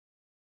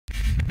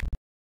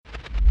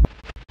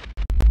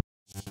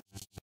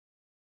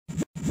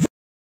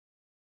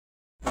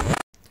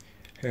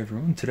Hey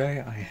everyone, today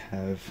I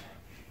have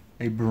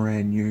a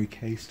brand new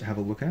case to have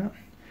a look at,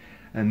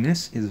 and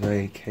this is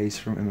a case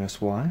from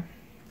MSY,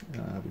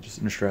 which is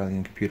an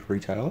Australian computer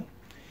retailer.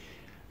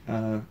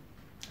 I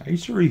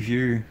used to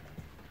review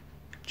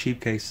cheap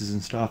cases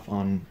and stuff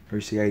on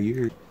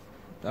OCAU.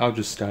 I'll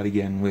just start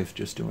again with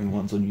just doing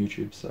ones on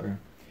YouTube. So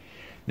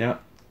now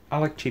I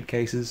like cheap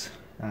cases.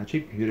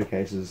 Cheap computer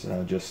cases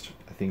are just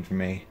a thing for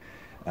me.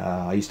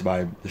 I used to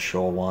buy the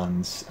Shaw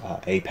ones,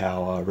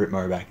 A-Power,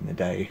 Ritmo back in the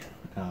day.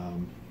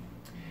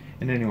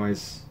 And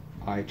anyways,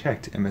 I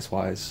checked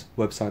MSY's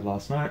website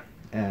last night,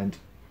 and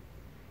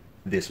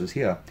this was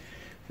here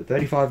for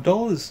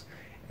 $35,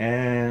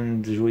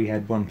 and we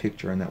had one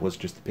picture, and that was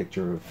just a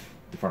picture of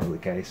the front of the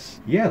case.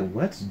 Yeah,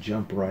 let's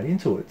jump right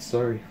into it.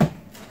 So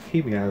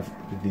here we have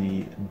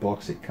the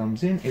box it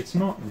comes in. It's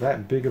not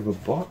that big of a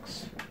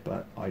box,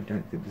 but I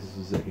don't think this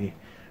is a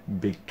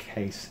big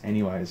case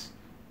anyways.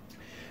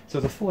 So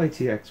the full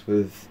ATX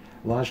with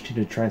large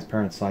tinted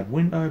transparent side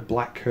window,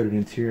 black coated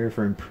interior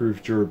for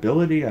improved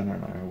durability. I don't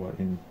know what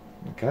in.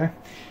 Okay.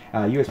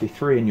 USB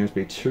 3 and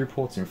USB 2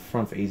 ports in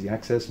front for easy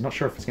access. Not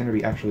sure if it's going to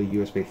be actually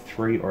USB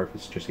 3 or if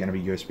it's just going to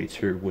be USB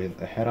 2 with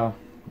a header.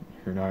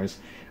 Who knows.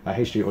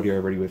 HD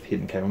audio ready with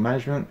hidden cable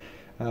management.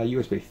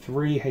 USB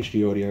 3,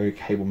 HD audio,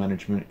 cable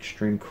management,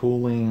 extreme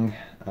cooling,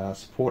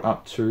 support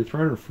up to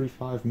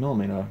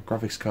 345mm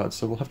graphics cards,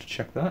 so we'll have to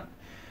check that.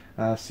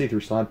 See-through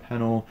side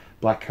panel,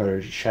 black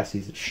coated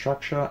chassis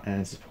structure,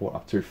 and support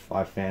up to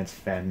 5 fans,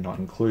 fan not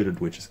included,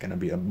 which is going to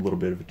be a little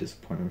bit of a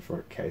disappointment for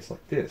a case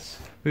like this.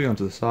 Moving on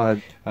to the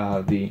side,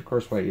 the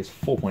gross weight is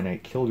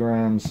 4.8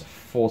 kilograms,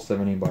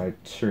 470 by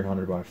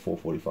 200 by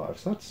 445,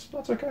 so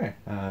that's okay.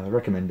 The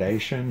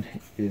recommendation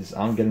is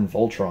Armageddon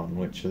Voltron,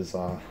 which is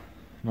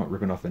not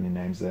ripping off any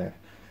names there.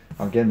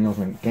 Armageddon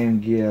Ultimate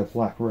Game Gear,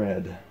 Black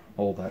Red,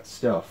 all that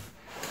stuff.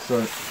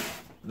 So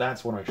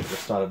that's what I should have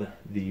started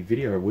the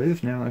video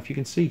with. Now, if you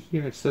can see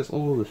here, it says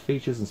all the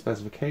features and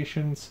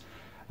specifications.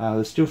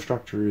 The steel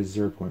structure is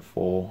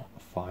 0.45mm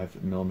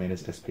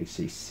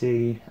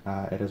SPCC.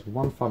 It has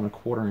one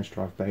 5¼ inch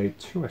drive bay,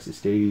 2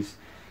 SSDs,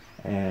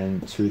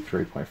 and 2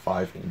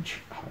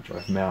 3.5-inch hard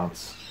drive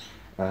mounts.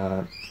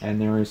 And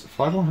there is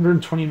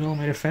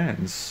 520mm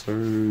fans, so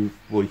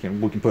well, we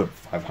can put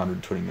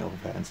 520mm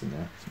fans in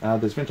there.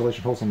 There's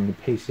ventilation holes on the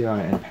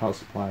PCI and power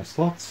supply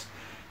slots.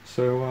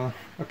 So,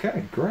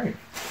 okay, great.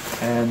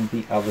 And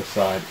the other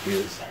side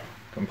is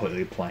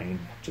completely plain,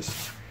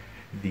 just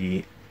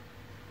the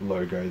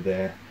logo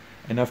there.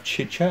 Enough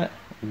chit-chat,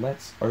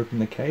 let's open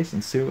the case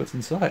and see what's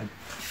inside.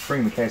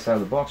 Bringing the case out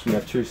of the box, we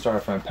have 2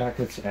 styrofoam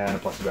packets and a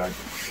plastic bag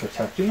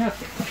protecting it.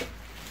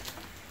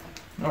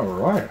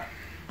 Alright.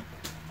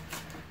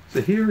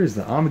 So here is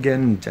the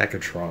Armageddon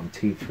Decatron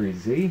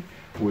T3Z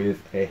with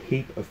a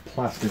heap of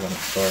plastic on it.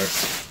 So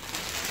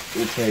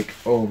we'll take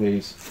all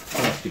these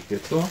plastic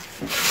bits off.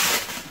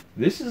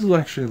 This is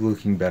actually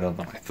looking better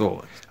than I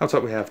thought. Up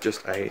top we have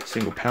just a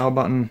single power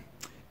button,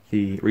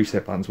 the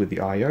reset buttons with the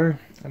I/O,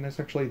 and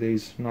there's actually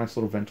these nice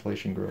little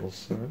ventilation grills,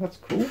 so that's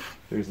cool.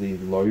 There's the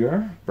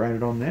logo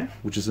branded on there,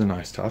 which is a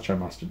nice touch, I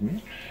must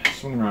admit.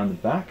 Swinging around the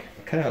back,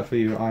 cut out for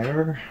your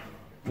I/O,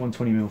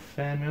 120mm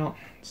fan mount,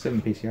 7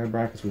 PCI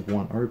brackets with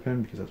 1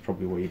 open, because that's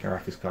probably where your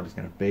graphics card is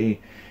going to be,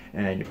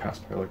 and your power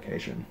supply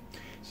location.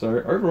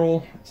 So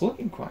overall, it's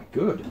looking quite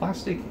good.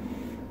 Plastic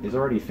is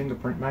already a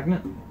fingerprint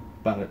magnet,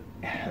 but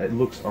it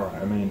looks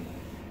alright. I mean,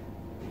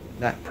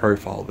 that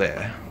profile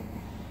there,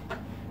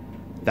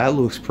 that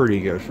looks pretty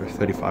good for a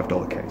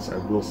 $35 case, I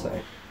will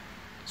say.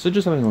 So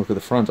just having a look at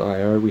the front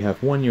I/O, we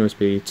have one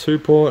USB 2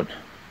 port,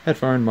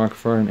 headphone,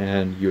 microphone,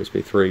 and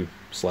USB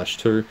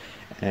 3/2,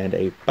 and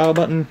a power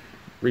button,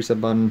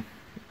 reset button,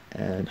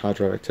 and hard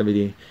drive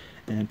activity,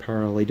 and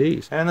power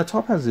LEDs. And the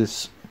top has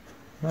this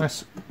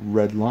nice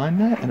red line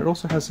there, and it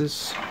also has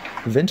this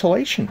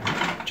ventilation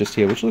just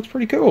here, which looks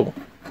pretty cool.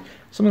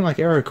 Something like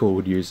Aerocool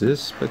would use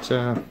this, but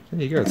there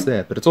you go, it's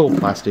there. But it's all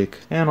plastic.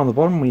 And on the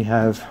bottom we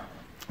have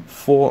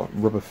 4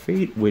 rubber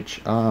feet, which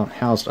are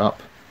housed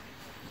up.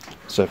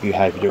 So if you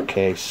have your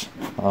case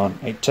on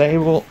a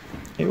table,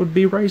 it would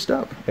be raised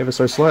up ever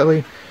so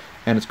slightly,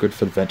 and it's good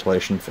for the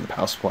ventilation for the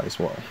power supply as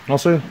well.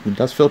 Also, the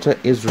dust filter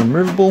is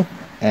removable,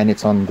 and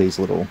it's on these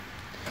little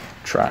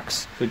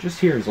tracks. So just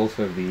here is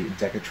also the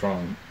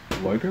Decatron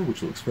logo,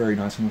 which looks very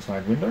nice on the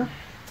side window.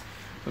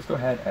 Let's go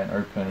ahead and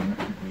open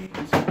the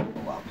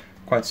up.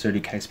 Quite sturdy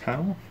case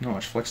panel, not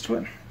much flex to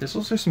it. There's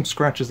also some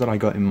scratches that I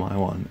got in my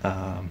one.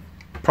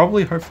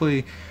 Probably,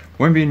 hopefully,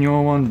 won't be in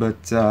your one,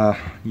 but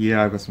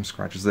yeah, I've got some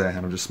scratches there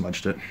and I've just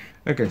smudged it.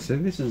 Okay, so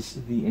this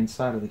is the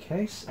inside of the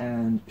case,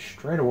 and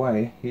straight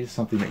away, here's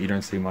something that you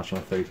don't see much on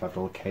a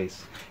 $35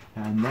 case,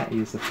 and that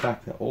is the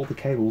fact that all the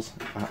cables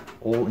are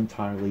all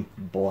entirely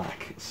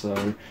black, so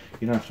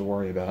you don't have to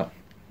worry about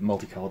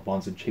multicolored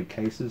bonds in cheap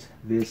cases.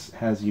 This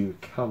has you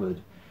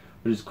covered,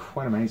 which is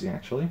quite amazing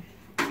actually.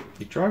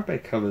 The drive bay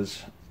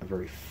covers are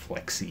very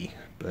flexy,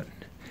 but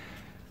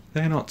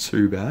they're not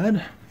too bad.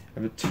 I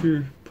have a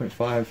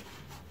 2.5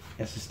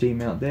 SSD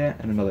mount there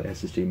and another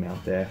SSD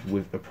mount there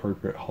with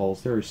appropriate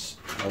holes. There is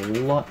a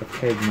lot of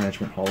cable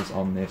management holes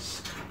on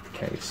this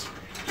case.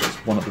 There's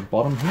one at the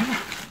bottom here,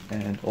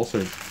 and also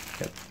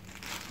get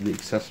the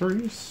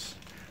accessories.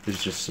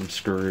 There's just some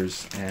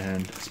screws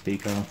and a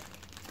speaker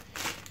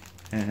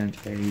and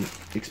a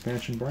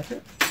expansion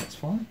bracket. That's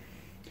fine.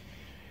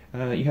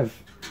 You have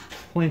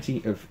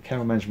plenty of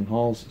cable management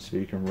holes, so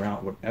you can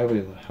route whatever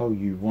the hell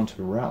you want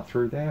to route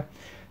through there.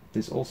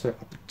 There's also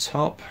up the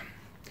top,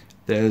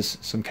 there's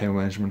some cable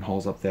management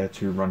holes up there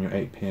to run your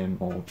 8-pin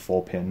or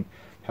 4-pin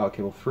power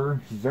cable through.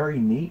 Very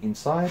neat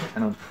inside,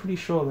 and I'm pretty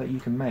sure that you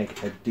can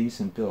make a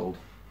decent build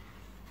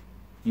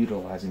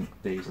utilizing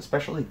these,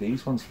 especially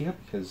these ones here,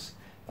 because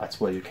that's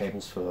where your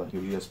cables for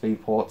your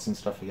USB ports and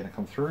stuff are going to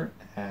come through,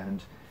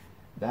 and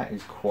that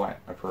is quite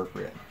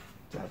appropriate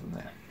to have them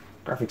there.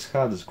 Graphics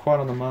card is quite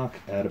on the mark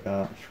at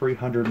about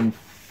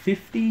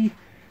 350,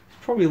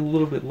 probably a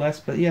little bit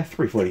less, but yeah,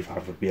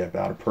 345 would be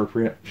about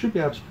appropriate. Should be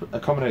able to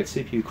accommodate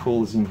CPU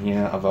coolers in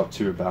here of up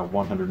to about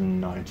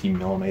 190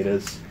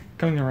 millimeters.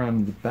 Coming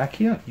around the back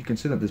here, you can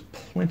see that there's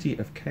plenty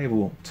of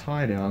cable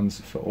tie downs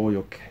for all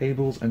your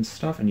cables and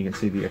stuff, and you can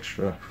see the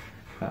extra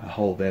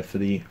hole there for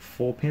the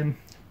 4-pin.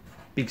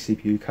 Big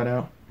CPU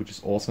cutout, which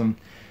is awesome.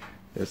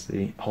 There's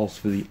the holes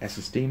for the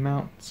SSD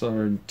mount,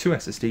 so 2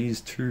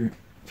 SSDs, 2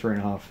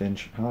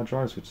 3.5-inch hard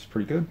drives, which is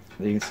pretty good.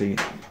 There you can see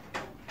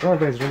drive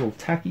bays are a little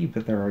tacky,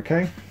 but they're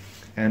okay.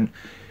 And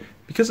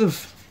because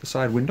of the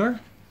side window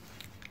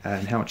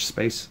and how much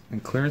space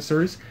and clearance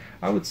there is,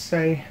 I would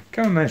say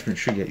cable management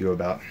should get you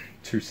about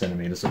 2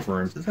 centimeters of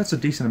room. That's a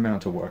decent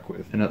amount to work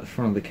with. And at the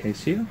front of the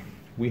case here,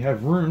 we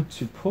have room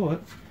to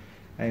put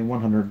a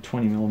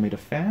 120mm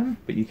fan,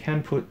 but you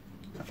can put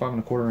a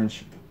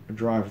 5.25-inch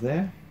drive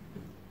there.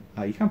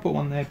 You can't put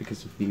one there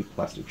because of the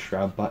plastic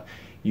shroud, but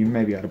you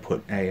may be able to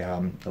put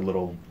a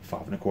little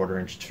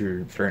 5.25-inch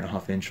to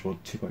 3.5-inch or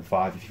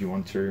 2.5 if you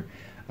want to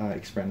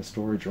expand the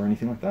storage or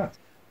anything like that.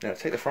 Now to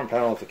take the front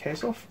panel of the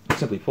case off,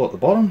 simply pull at the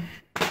bottom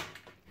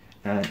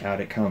and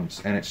out it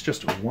comes. And it's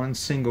just one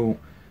single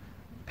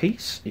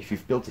piece. If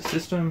you've built a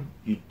system,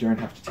 you don't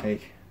have to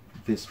take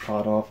this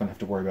part off and have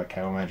to worry about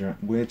cable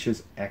management, which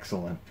is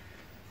excellent.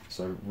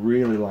 So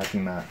really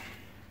liking that.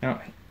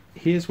 Now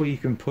here's where you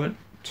can put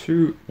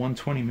 2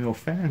 120mm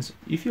fans.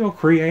 If you're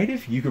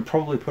creative, you could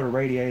probably put a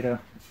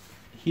radiator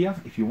here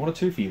if you wanted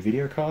to for your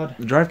video card.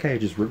 The drive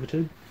cage is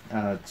riveted,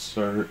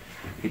 so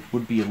it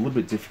would be a little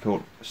bit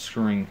difficult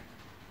screwing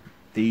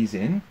these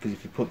in, because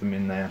if you put them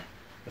in there,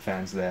 the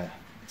fan's there,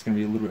 it's going to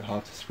be a little bit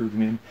hard to screw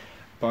them in,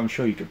 but I'm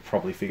sure you could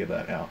probably figure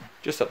that out.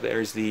 Just up there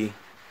is the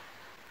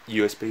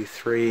USB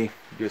 3,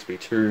 USB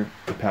 2,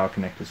 the power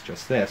connector's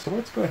just there. So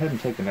let's go ahead and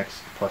take the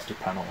next plastic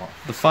panel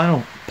off. The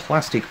final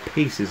plastic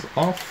piece is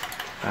off,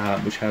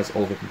 which has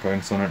all the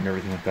components on it and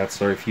everything like that.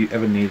 So if you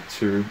ever need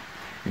to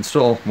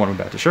install what I'm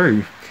about to show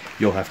you,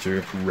 you'll have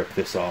to rip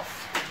this off.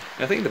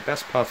 I think the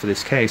best part for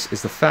this case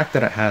is the fact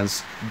that it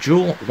has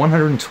dual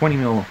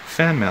 120mm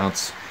fan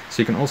mounts,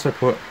 so you can also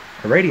put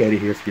a radiator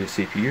here for your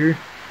CPU,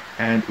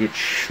 and it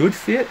should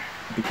fit,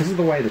 because of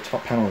the way the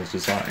top panel is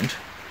designed,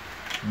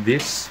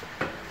 this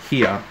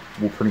here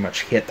will pretty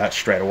much hit that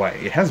straight away.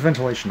 It has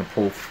ventilation to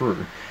pull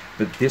through,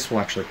 but this will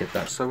actually hit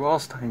that. So while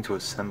starting to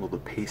assemble the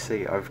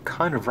PC, I've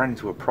kind of ran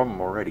into a problem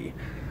already.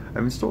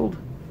 I've installed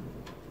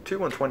 2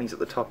 120s at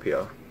the top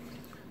here,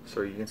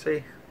 so you can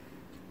see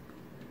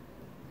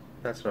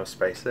that's no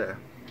space there.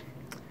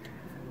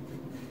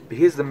 But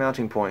here's the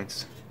mounting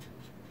points,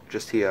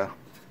 just here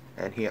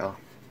and here,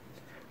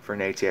 for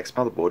an ATX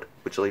motherboard,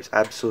 which leaves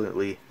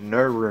absolutely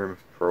no room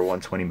for a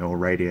 120mm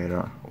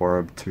radiator or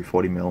a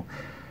 240mm.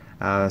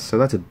 So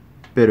that's a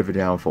bit of a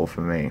downfall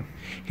for me.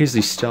 Here's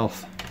the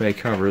stealth bay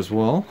cover as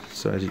well,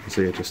 so as you can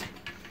see it just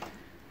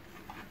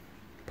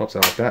pops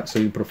out like that, so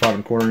you put a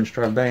 5.25-inch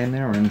drive bay in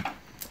there and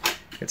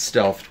it's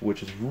stealthed,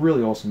 which is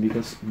really awesome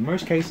because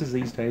most cases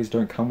these days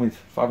don't come with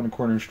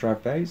 5.25-inch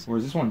drive bays,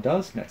 whereas this one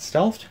does, and it's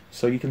stealthed,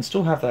 so you can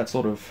still have that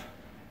sort of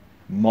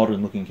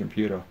modern looking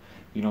computer.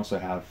 You can also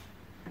have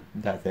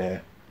that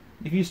there.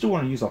 If you still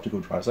want to use optical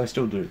drives, I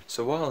still do.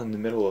 So while in the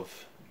middle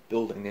of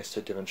building this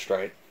to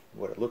demonstrate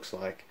what it looks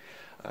like,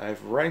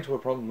 I've run into a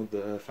problem with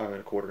the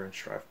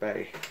 5.25-inch drive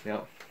bay.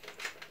 Now,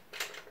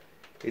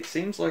 it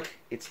seems like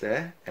it's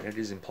there and it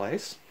is in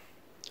place.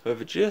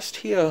 However, just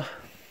here,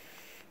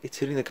 it's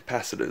hitting the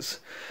capacitors.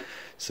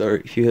 So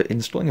if you're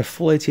installing a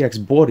full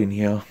ATX board in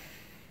here,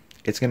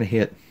 it's going to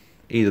hit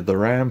either the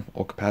RAM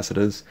or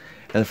capacitors,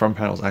 and the front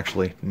panel's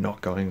actually not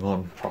going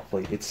on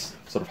properly. It's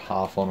sort of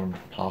half on and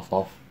half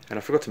off. And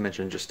I forgot to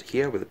mention just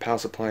here where the power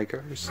supply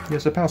goes. Yeah,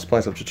 so power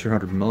supplies up to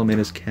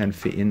 200mm can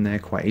fit in there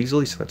quite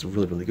easily, so that's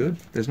really, really good.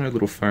 There's no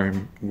little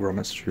foam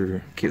grommets to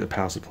keep the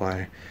power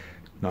supply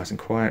nice and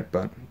quiet,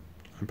 but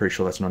I'm pretty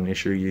sure that's not an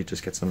issue. You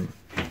just get some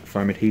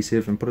foam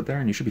adhesive and put it there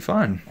and you should be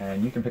fine.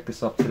 And you can pick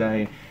this up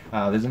today.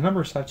 There's a number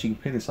of sites you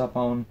can pick this up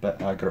on,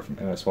 but I got it from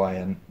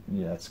MSY and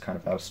yeah, it's kind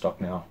of out of stock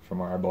now from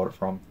where I bought it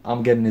from.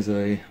 Armageddon is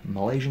a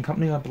Malaysian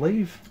company, I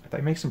believe. They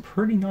make some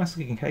pretty nice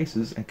looking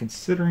cases, and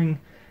considering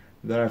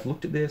that I've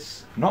looked at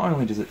this, not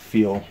only does it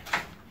feel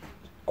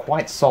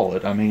quite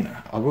solid, I mean,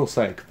 I will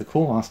say the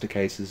Cool Master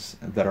cases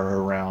that are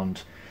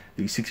around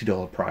the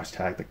 $60 price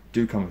tag that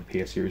do come with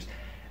PS series,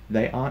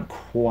 they aren't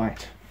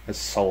quite as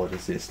solid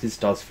as this. This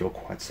does feel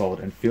quite solid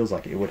and feels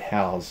like it would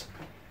house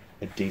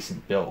a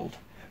decent build.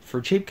 For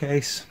a cheap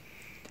case,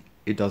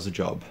 it does the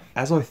job.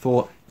 As I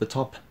thought, the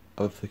top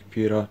of the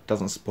computer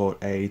doesn't support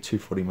a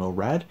 240mm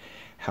RAD.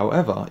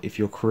 However, if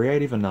you're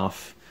creative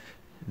enough,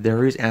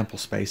 there is ample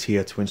space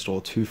here to install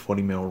a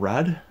 240mm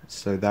RAD,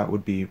 so that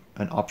would be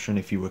an option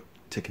if you were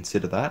to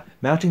consider that.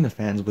 Mounting the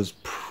fans was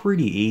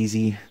pretty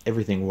easy.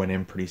 Everything went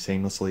in pretty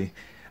seamlessly.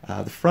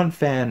 The front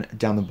fan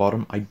down the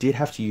bottom, I did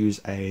have to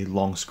use a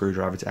long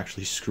screwdriver to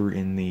actually screw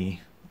in the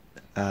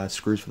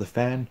screws for the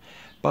fan,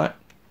 but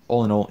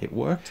all in all, it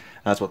worked.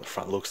 That's what the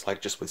front looks like,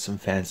 just with some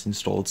fans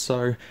installed.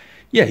 So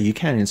yeah, you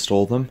can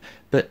install them,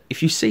 but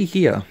if you see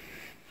here,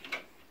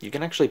 you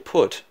can actually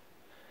put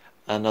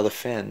another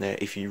fan there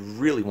if you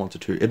really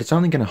wanted to. It's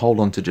only going to hold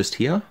on to just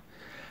here,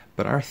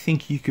 but I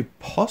think you could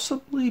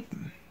possibly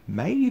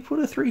maybe put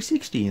a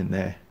 360 in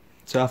there.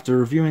 So after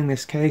reviewing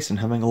this case and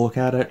having a look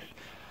at it,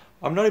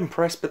 I'm not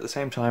impressed, but at the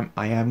same time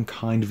I am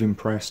kind of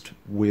impressed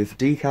with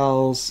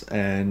decals,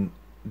 and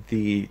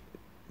the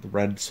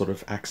red sort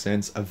of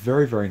accents are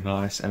very, very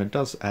nice, and it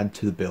does add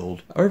to the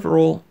build.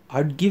 Overall,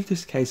 I'd give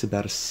this case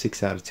about a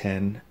 6 out of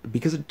 10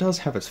 because it does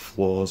have its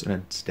flaws and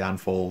its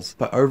downfalls,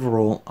 but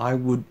overall I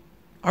would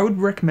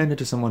recommend it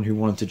to someone who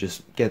wanted to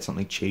just get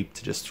something cheap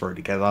to just throw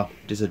together.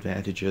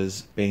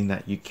 Disadvantages being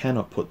that you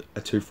cannot put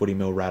a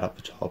 240mm RAD up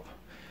the top.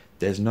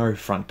 There's no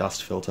front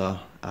dust filter.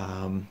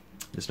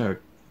 There's no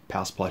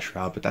power supply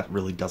shroud, but that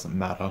really doesn't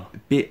matter. A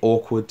bit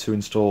awkward to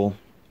install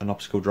an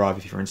optical drive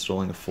if you're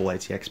installing a full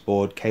ATX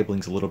board.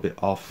 Cabling's a little bit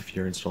off if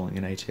you're installing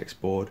an ATX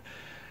board.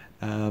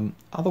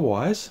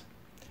 Otherwise,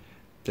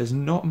 there's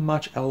not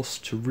much else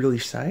to really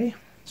say.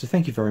 So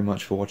thank you very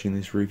much for watching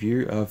this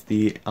review of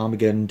the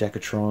Armageddon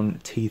Decatron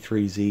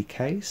T3Z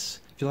case.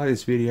 If you like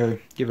this video,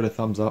 give it a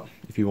thumbs up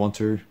if you want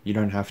to. You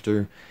don't have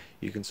to.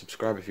 You can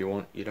subscribe if you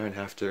want. You don't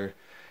have to,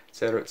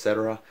 etc,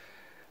 etc.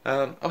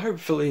 I'll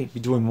hopefully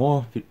be doing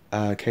more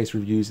case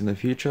reviews in the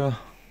future.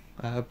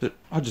 But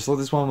I just thought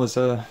this one was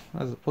a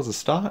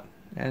start,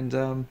 and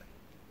I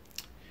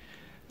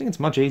think it's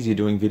much easier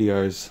doing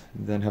videos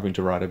than having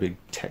to write a big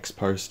text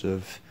post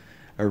of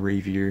a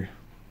review.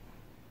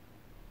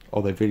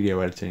 Although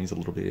video editing is a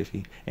little bit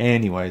iffy.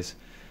 Anyways,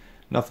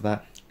 enough of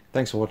that.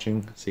 Thanks for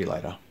watching. See you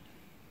later.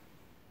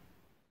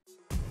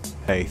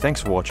 Hey, thanks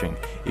for watching.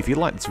 If you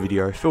liked this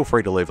video, feel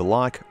free to leave a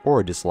like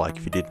or a dislike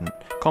if you didn't.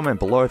 Comment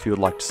below if you would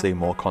like to see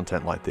more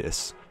content like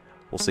this.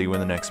 We'll see you in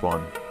the next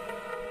one.